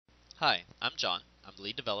Hi, I'm John. I'm the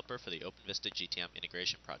lead developer for the OpenVista GT.M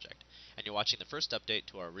Integration project, and you're watching the first update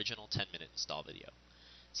to our original 10-minute install video.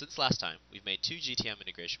 Since last time, we've made two GT.M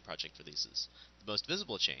Integration project releases. The most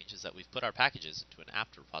visible change is that we've put our packages into an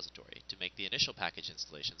apt repository to make the initial package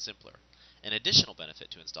installation simpler. An additional benefit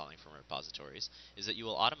to installing from repositories is that you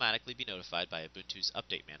will automatically be notified by Ubuntu's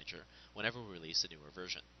Update Manager whenever we release a newer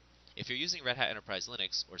version. If you're using Red Hat Enterprise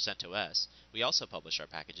Linux or CentOS, we also publish our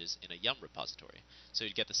packages in a Yum repository, so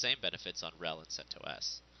you'd get the same benefits on RHEL and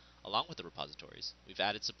CentOS. Along with the repositories, we've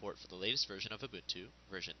added support for the latest version of Ubuntu,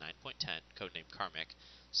 version 9.10, codenamed Karmic,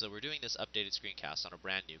 so we're doing this updated screencast on a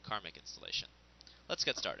brand new Karmic installation. Let's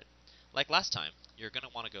get started. Like last time, you're going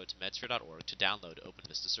to want to go to medsphere.org to download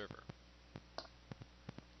OpenVista Server.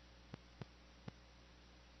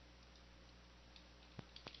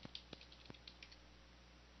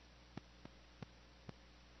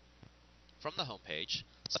 From the home page,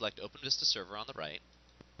 select OpenVista Server on the right,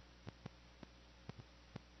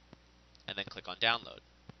 and then click on Download.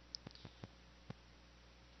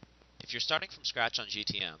 If you're starting from scratch on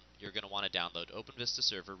GT.M, you're going to want to download OpenVista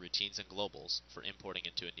Server Routines and Globals for importing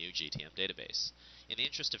into a new GT.M database. In the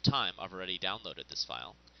interest of time, I've already downloaded this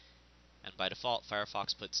file, and by default,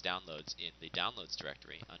 Firefox puts downloads in the Downloads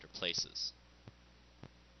directory under Places.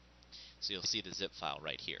 So you'll see the zip file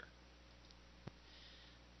right here.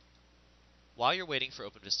 While you're waiting for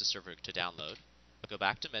OpenVista Server to download, go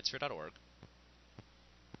back to medsphere.org,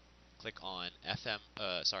 click on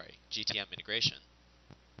GT.M Integration,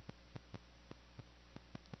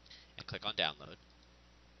 and click on Download.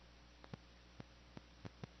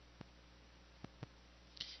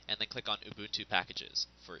 And then click on Ubuntu Packages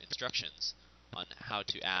for instructions on how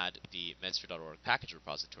to add the medsphere.org package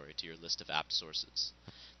repository to your list of apt sources.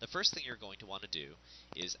 The first thing you're going to want to do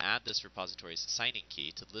is add this repository's signing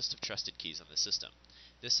key to the list of trusted keys on the system.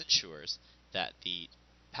 This ensures that the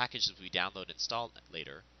packages we download and install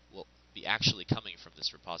later will be actually coming from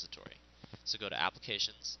this repository. So go to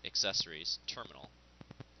Applications, Accessories, Terminal,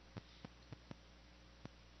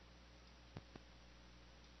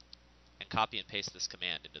 and copy and paste this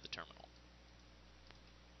command into the terminal.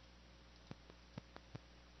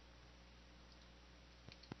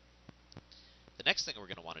 The next thing we're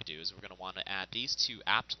going to want to do is we're going to want to add these two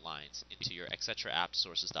apt lines into your etc apt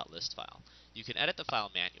sources.list file. You can edit the file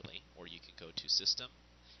manually, or you can go to System,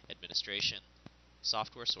 Administration,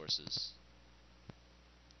 Software Sources,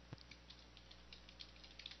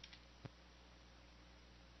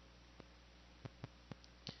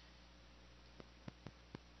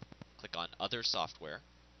 click on Other Software,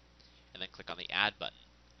 and then click on the Add button.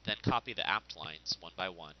 Then copy the apt lines one by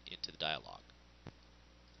one into the dialog.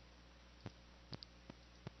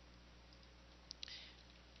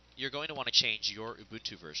 You're going to want to change your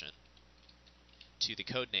Ubuntu version to the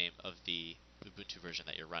codename of the Ubuntu version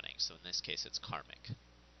that you're running. So in this case, it's Karmic.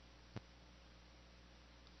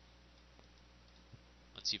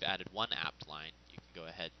 Once you've added one apt line, you can go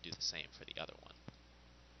ahead and do the same for the other one.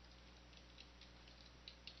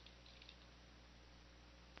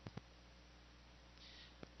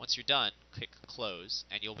 Once you're done, click Close,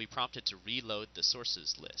 and you'll be prompted to reload the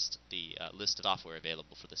sources list, the list of software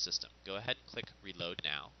available for the system. Go ahead and click Reload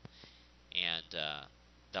now, and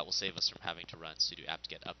that will save us from having to run sudo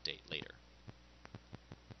apt-get update later.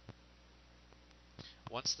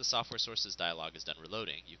 Once the software sources dialog is done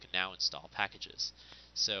reloading, you can now install packages.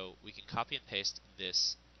 So we can copy and paste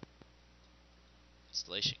this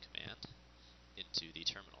installation command into the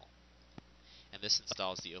terminal. And this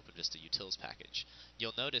installs the OpenVista Utils package.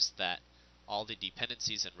 You'll notice that all the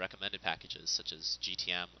dependencies and recommended packages, such as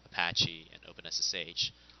GT.M, Apache, and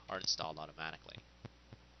OpenSSH, are installed automatically.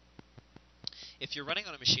 If you're running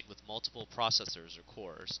on a machine with multiple processors or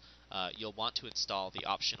cores, you'll want to install the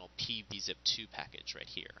optional pbzip2 package right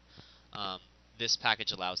here. This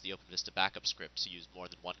package allows the OpenVista backup script to use more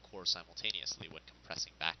than one core simultaneously when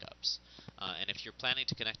compressing backups. And if you're planning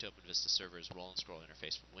to connect to OpenVista Server's roll and scroll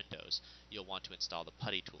interface from Windows, you'll want to install the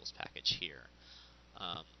PuTTY Tools package here.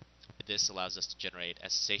 This allows us to generate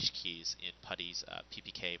SSH keys in PuTTY's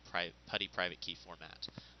PuTTY private key format,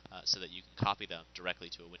 so that you can copy them directly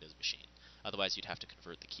to a Windows machine. Otherwise, you'd have to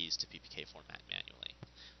convert the keys to PPK format manually.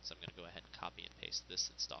 So I'm going to go ahead and copy and paste this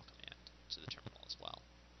install command to the terminal as well.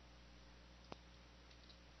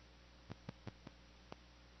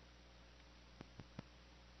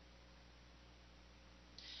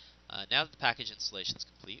 Now that the package installation is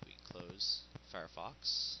complete, we can close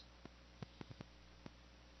Firefox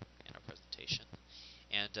and our presentation.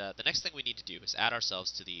 And the next thing we need to do is add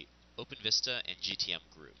ourselves to the OpenVista and GT.M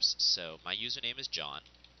groups. So my username is John.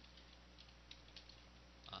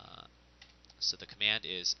 So the command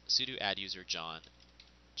is sudo add user John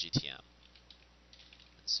GTM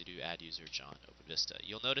and sudo add user Jon OpenVista.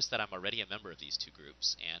 You'll notice that I'm already a member of these two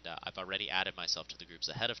groups, and I've already added myself to the groups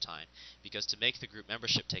ahead of time, because to make the group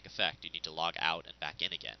membership take effect, you need to log out and back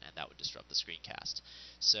in again, and that would disrupt the screencast.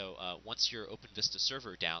 So once your OpenVista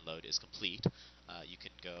server download is complete, you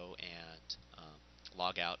can go and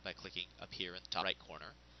log out by clicking up here in the top right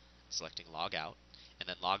corner, selecting log out, and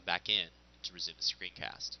then log back in to resume the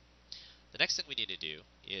screencast. The next thing we need to do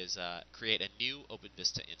is create a new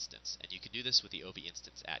OpenVista instance, and you can do this with the ov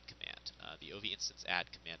instance add command. The ov instance add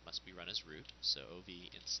command must be run as root, so ov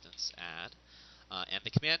instance add, and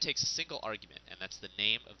the command takes a single argument, and that's the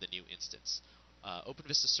name of the new instance.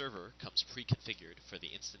 OpenVista server comes pre-configured for the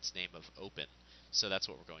instance name of open, so that's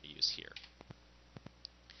what we're going to use here.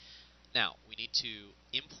 Now, we need to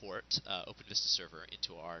import OpenVista server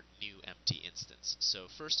into our new empty instance. So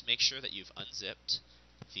first, make sure that you've unzipped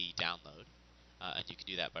the download, and you can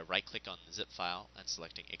do that by right-click on the zip file and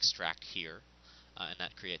selecting extract here, and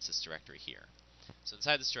that creates this directory here. So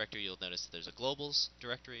inside this directory, you'll notice that there's a globals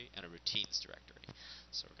directory and a routines directory.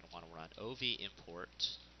 So we're going to want to run ov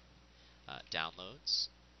import downloads,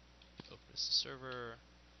 OpenVista server,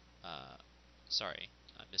 sorry,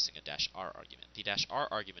 I'm missing a -r argument. The -r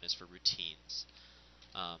argument is for routines,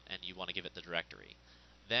 and you want to give it the directory.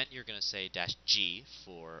 Then you're going to say -g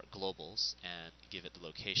for globals and give it the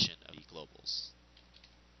location of the globals.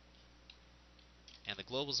 And the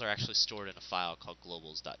globals are actually stored in a file called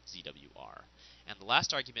globals.zwr. And the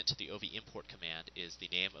last argument to the ov import command is the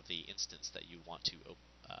name of the instance that you want to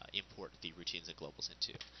import the routines and globals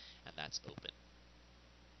into, and that's open.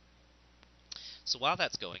 So while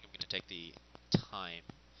that's going, I'm going to take the time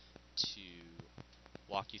to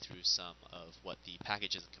walk you through some of what the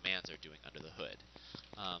packages and commands are doing under the hood.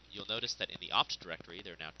 You'll notice that in the opt directory,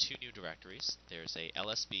 there are now two new directories. There's a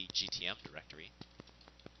lsb GTM directory,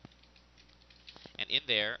 and in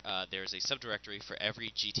there, there's a subdirectory for every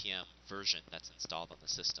GTM version that's installed on the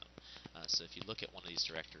system. So if you look at one of these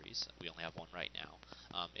directories, we only have one right now,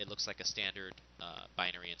 it looks like a standard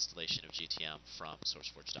binary installation of GTM from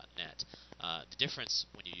SourceForge.net. The difference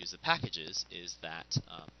when you use the packages is that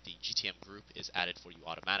the GTM group is added for you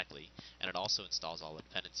automatically, and it also installs all the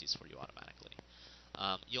dependencies for you automatically.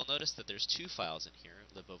 You'll notice that there's two files in here,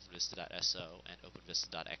 libopenvista.so and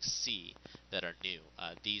openvista.xc, that are new.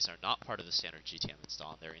 These are not part of the standard GTM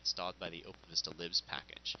install, and they're installed by the OpenVista libs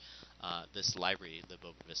package. This library,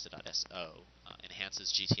 libopenvista.so,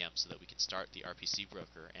 enhances GTM so that we can start the RPC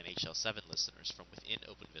broker and HL7 listeners from within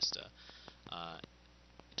OpenVista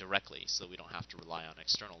directly, so we don't have to rely on an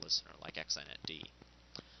external listener like xinetd.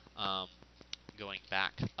 Going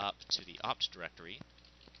back up to the opt directory,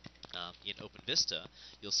 in OpenVista,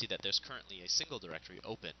 you'll see that there's currently a single directory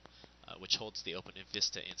open, which holds the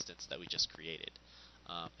OpenVista instance that we just created.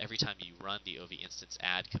 Every time you run the ov instance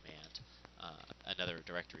add command, another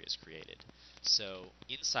directory is created. So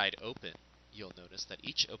inside open, you'll notice that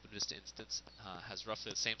each OpenVista instance has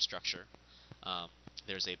roughly the same structure.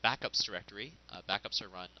 There's a backups directory. Backups are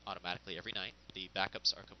run automatically every night. The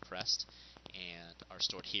backups are compressed and are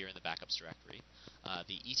stored here in the backups directory.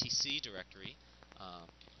 The etc directory,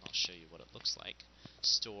 I'll show you what it looks like,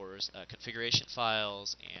 stores configuration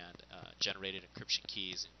files and generated encryption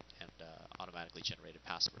keys and automatically generated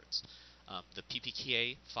passwords. The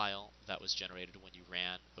ppk file that was generated when you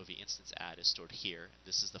ran ov instance add is stored here, and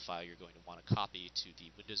this is the file you're going to want to copy to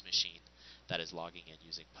the Windows machine that is logging in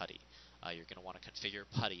using PuTTY. You're going to want to configure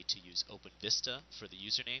PuTTY to use OpenVista for the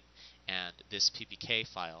username, and this ppk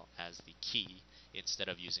file as the key instead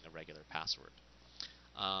of using a regular password.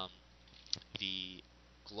 The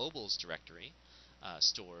globals directory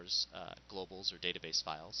stores globals or database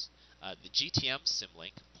files. The GTM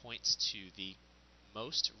symlink points to the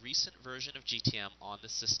most recent version of GTM on the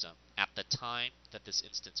system at the time that this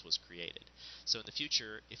instance was created. So in the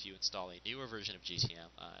future, if you install a newer version of GTM,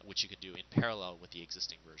 which you can do in parallel with the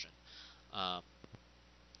existing version,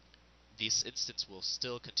 this instance will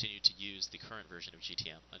still continue to use the current version of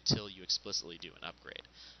GTM until you explicitly do an upgrade.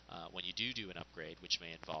 When you do an upgrade, which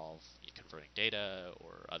may involve converting data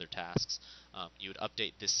or other tasks, you would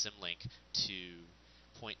update this symlink to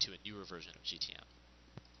point to a newer version of GTM.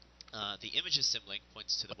 The images symlink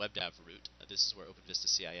points to the WebDAV root. This is where OpenVista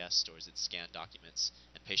CIS stores its scanned documents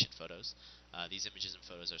and patient photos. These images and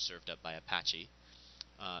photos are served up by Apache.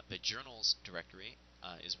 The journals directory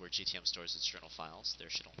is where GTM stores its journal files. There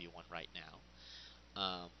should only be one right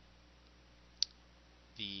now.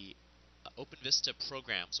 The OpenVista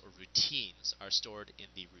programs or routines are stored in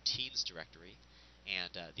the routines directory,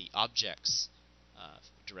 and the objects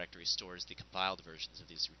directory stores the compiled versions of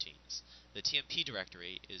these routines. The TMP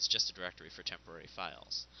directory is just a directory for temporary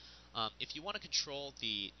files. If you want to control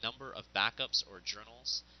the number of backups or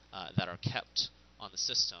journals that are kept on the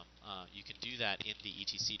system, you can do that in the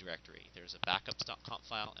etc directory. There's a backups.conf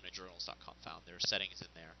file and a journals.conf file. There are settings in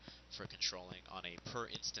there for controlling on a per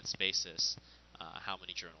instance basis how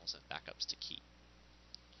many journals and backups to keep.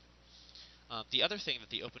 The other thing that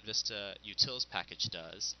the OpenVista utils package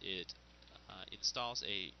does, it installs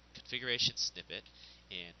a configuration snippet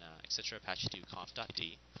in etc apache2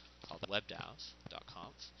 conf.d called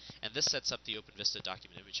webdav.conf, and this sets up the OpenVista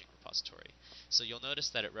document imaging repository. So you'll notice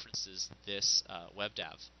that it references this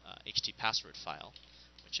webdav ht password file,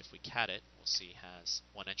 which if we cat it, we'll see has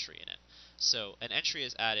one entry in it. So an entry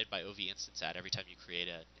is added by ov instance add every time you create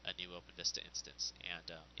a new OpenVista instance,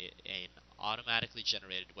 and an automatically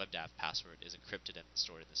generated webdav password is encrypted and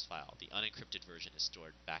stored in this file. The unencrypted version is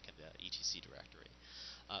stored back in the etc directory.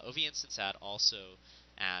 ov instance add also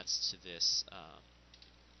adds to this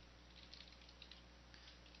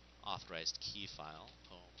authorized key file,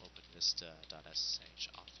 home openvista.sh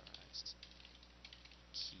authorized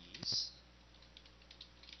keys.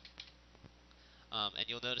 And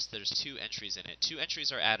you'll notice there's two entries in it. Two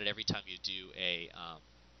entries are added every time you do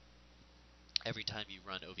every time you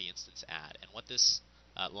run ov instance add. And what this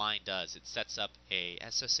line does, it sets up a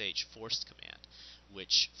SSH forced command,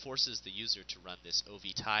 which forces the user to run this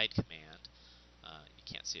ovtide command. You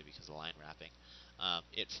can't see it because of the line wrapping.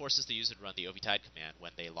 It forces the user to run the ovtide command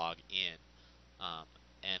when they log in,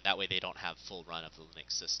 and that way they don't have full run of the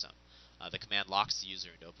Linux system. The command locks the user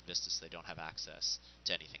into OpenVista so they don't have access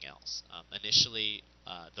to anything else. Initially,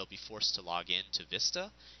 they'll be forced to log in to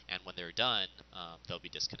Vista, and when they're done, they'll be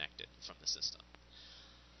disconnected from the system.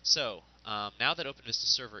 So, now that OpenVista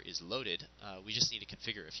Server is loaded, we just need to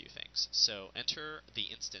configure a few things. So, enter the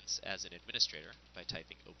instance as an administrator by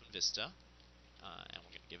typing OpenVista, and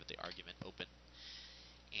we're going to give it the argument open.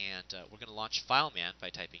 And we're going to launch FileMan by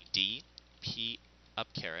typing d p up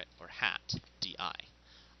caret or hat di.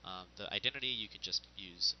 The identity you can just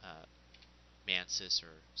use mansys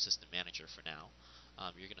or system manager for now.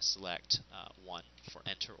 You're going to select 1 for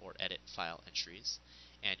enter or edit file entries,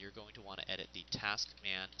 and you're going to want to edit the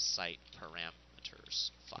taskman site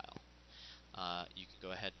parameters file. You can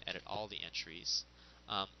go ahead and edit all the entries.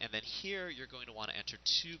 And then here you're going to want to enter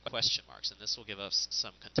 2 question marks, and this will give us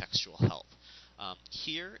some contextual help.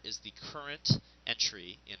 Here is the current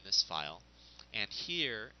entry in this file, and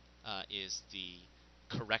here is the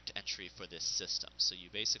correct entry for this system. So you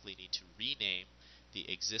basically need to rename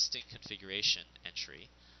the existing configuration entry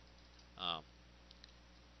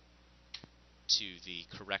to the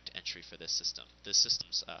correct entry for this system. This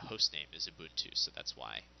system's host name is Ubuntu, so that's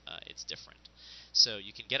why it's different. So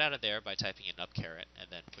you can get out of there by typing in up caret and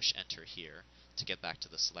then push enter here to get back to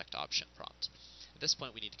the select option prompt. At this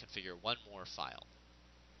point we need to configure one more file.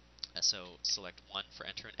 So select 1 for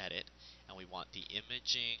enter and edit, and we want the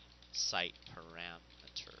imaging site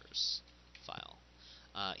parameters file.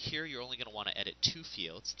 Here you're only going to want to edit 2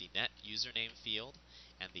 fields, the net username field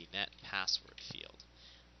and the net password field,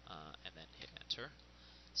 and then hit enter.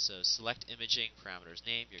 So select imaging parameters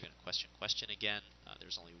name, you're going to question again.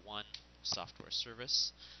 There's only one software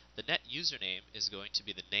service. The net username is going to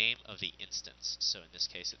be the name of the instance, so in this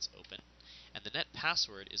case it's open. And the net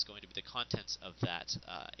password is going to be the contents of that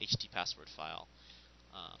ht password file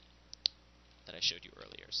that I showed you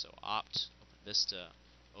earlier. So opt, OpenVista,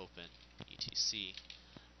 open, etc,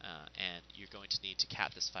 and you're going to need to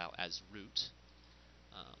cat this file as root.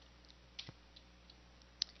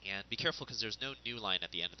 And be careful because there's no new line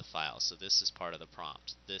at the end of the file, so this is part of the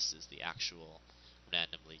prompt. This is the actual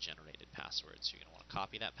randomly generated password. So you're going to want to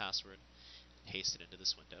copy that password, paste it into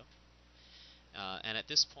this window. And at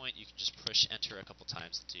this point, you can just push enter a couple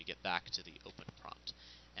times to get back to the open prompt.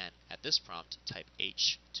 And at this prompt, type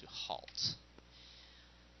H to halt.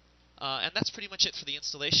 And that's pretty much it for the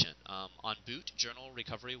installation. On boot, journal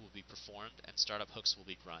recovery will be performed and startup hooks will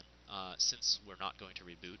be run. Since we're not going to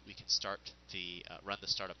reboot, we can start run the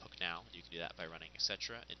startup hook now. You can do that by running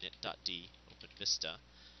etc init.d openvista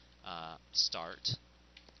start.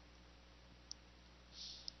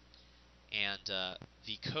 And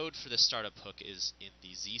the code for this startup hook is in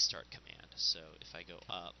the zstart command. So if I go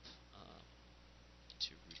up to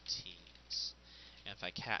routines, and if I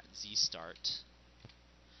cat zstart,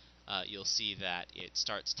 you'll see that it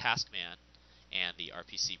starts taskman and the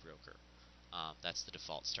RPC broker. That's the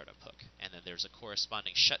default startup hook. And then there's a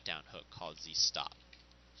corresponding shutdown hook called zstop.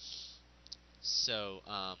 So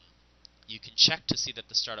you can check to see that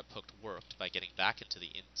the startup hook worked by getting back into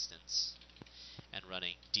the instance and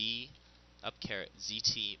running d up caret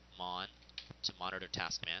zt mon to monitor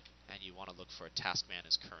taskman, and you want to look for a taskman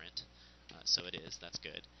as current. So it is, that's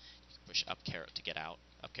good. You can push up caret to get out,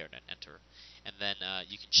 up caret and enter. And then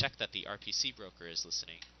you can check that the RPC broker is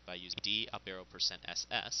listening by using D up arrow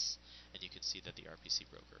 %SS, and you can see that the RPC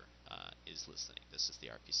broker is listening. This is the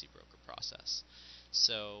RPC broker process.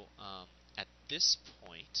 So at this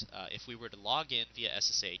point, if we were to log in via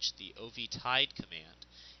SSH, the ovtide command,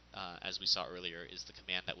 as we saw earlier, is the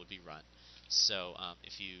command that would be run. So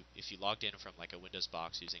if you logged in from like a Windows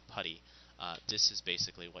box using PuTTY, this is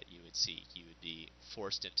basically what you would see. You would be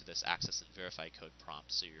forced into this access and verify code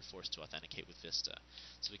prompt, so you're forced to authenticate with Vista.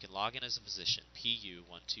 So we can log in as a physician,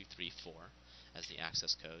 PU1234 as the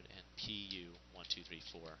access code, and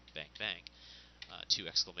PU1234 bang bang, 2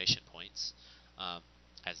 exclamation points,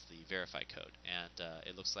 as the verify code. And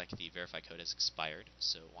it looks like the verify code has expired,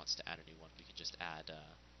 so it wants to add a new one. We can just add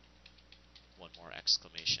one more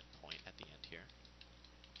exclamation point at the end here.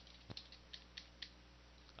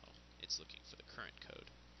 Oh, it's looking for the current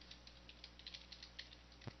code.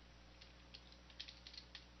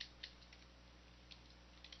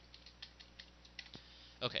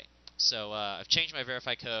 Okay, so I've changed my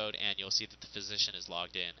verify code, and you'll see that the physician is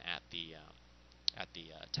logged in at the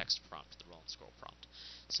text prompt, the roll and scroll prompt.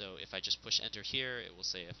 So if I just push enter here, it will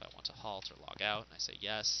say if I want to halt or log out, and I say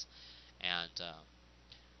yes. And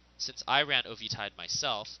since I ran ovtide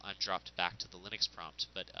myself, I'm dropped back to the Linux prompt,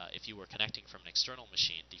 but if you were connecting from an external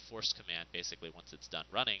machine, the force command, basically once it's done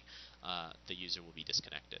running, the user will be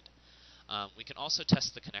disconnected. We can also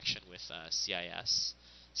test the connection with CIS.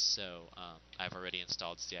 So I've already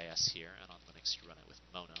installed CIS here, and on Linux you run it with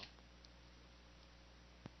Mono.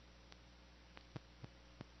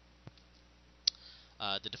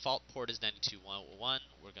 The default port is 92.1.1.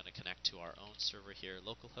 We're going to connect to our own server here,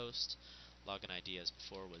 localhost. Login ID as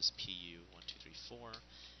before was PU1234,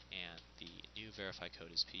 and the new verify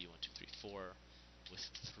code is PU1234 with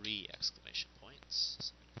 3 exclamation points.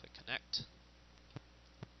 So I'm going to click connect.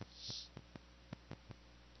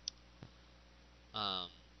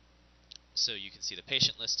 So you can see the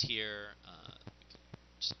patient list here. We can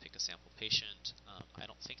just pick a sample patient. I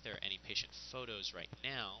don't think there are any patient photos right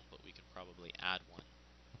now, but we can probably add one.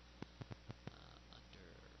 Under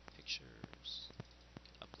pictures,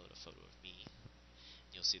 upload a photo of me.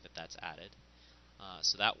 You'll see that that's added.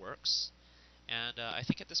 So that works. And I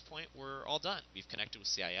think at this point we're all done. We've connected with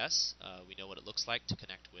CIS. We know what it looks like to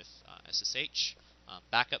connect with SSH.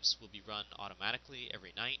 Backups will be run automatically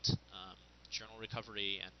every night. Journal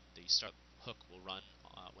recovery and the start hook will run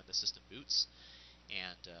when the system boots.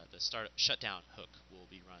 And the shutdown hook will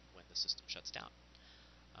be run when the system shuts down.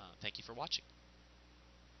 Thank you for watching.